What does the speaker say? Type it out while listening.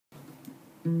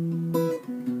She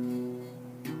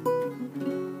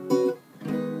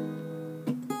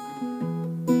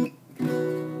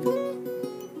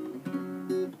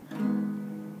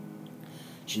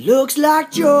looks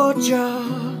like Georgia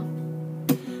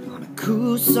on a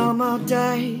cool summer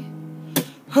day.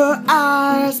 Her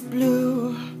eyes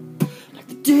blue like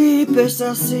the deepest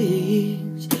of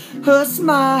seas. Her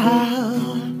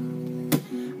smile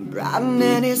bright than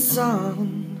any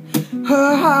sun.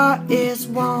 Her heart is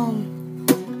warm.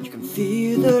 You can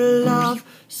feel the love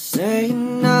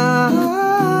saying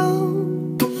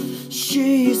no.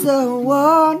 She's the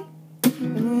one.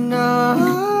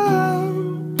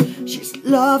 No. She's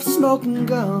love, smoking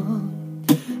gun,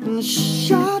 and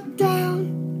shot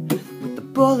down with the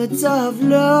bullets of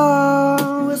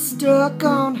love. We're stuck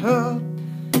on her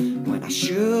when I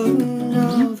shouldn't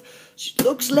have. She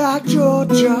looks like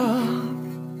Georgia.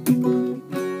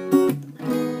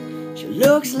 She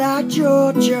looks like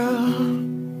Georgia.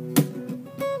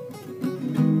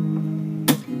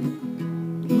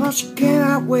 Well, she came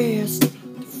out west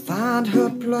to find her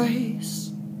place.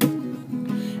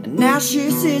 And now she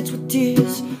sits with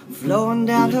tears flowing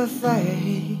down her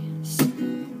face.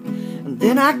 And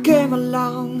then I came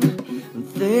along and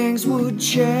things would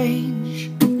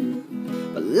change.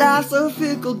 But life's a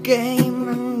fickle game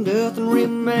and nothing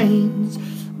remains.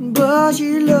 But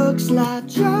she looks like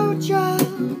Georgia,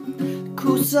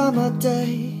 cool summer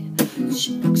day.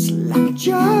 She looks like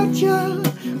Georgia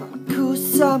on a cool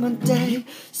summer day,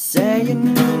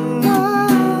 saying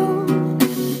no.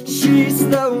 She's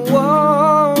the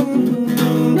one.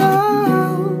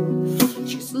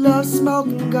 Love,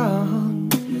 smoking gun,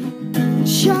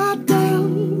 shot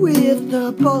down with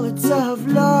the bullets of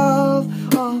love.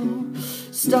 Oh,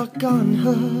 stuck on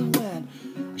her when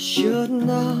I shouldn't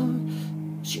have.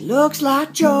 She looks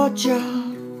like Georgia.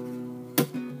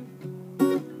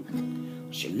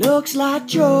 She looks like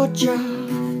Georgia.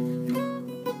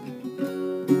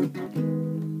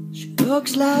 She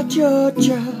looks like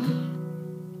Georgia.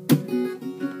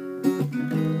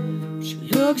 She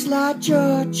looks like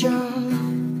Georgia.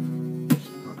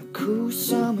 Cool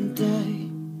summer day,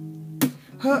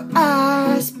 her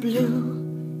eyes blue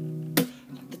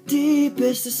like the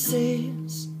deepest of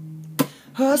seas.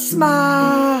 Her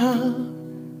smile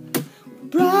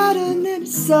brighter than the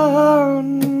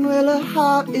sun. Well, her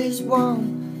heart is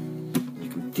warm. You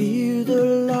can feel the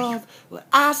love when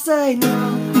I say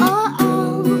no. Oh,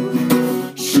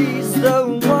 oh, she's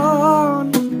the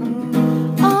one.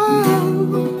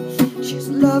 Oh, she's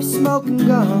love, smoking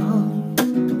gun,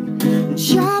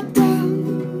 shot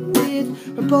down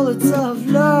with her bullets of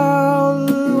love.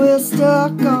 We're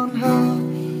stuck on her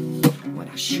when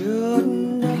I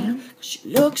shouldn't have. She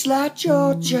looks like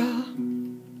Georgia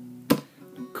on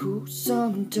a cool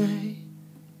summer day.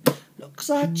 Looks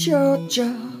like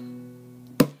Georgia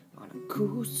on a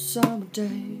cool summer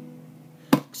day.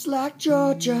 Looks like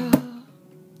Georgia,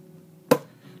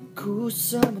 cool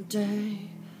summer day.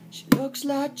 She looks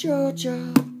like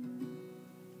Georgia,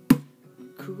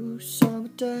 cool summer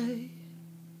day.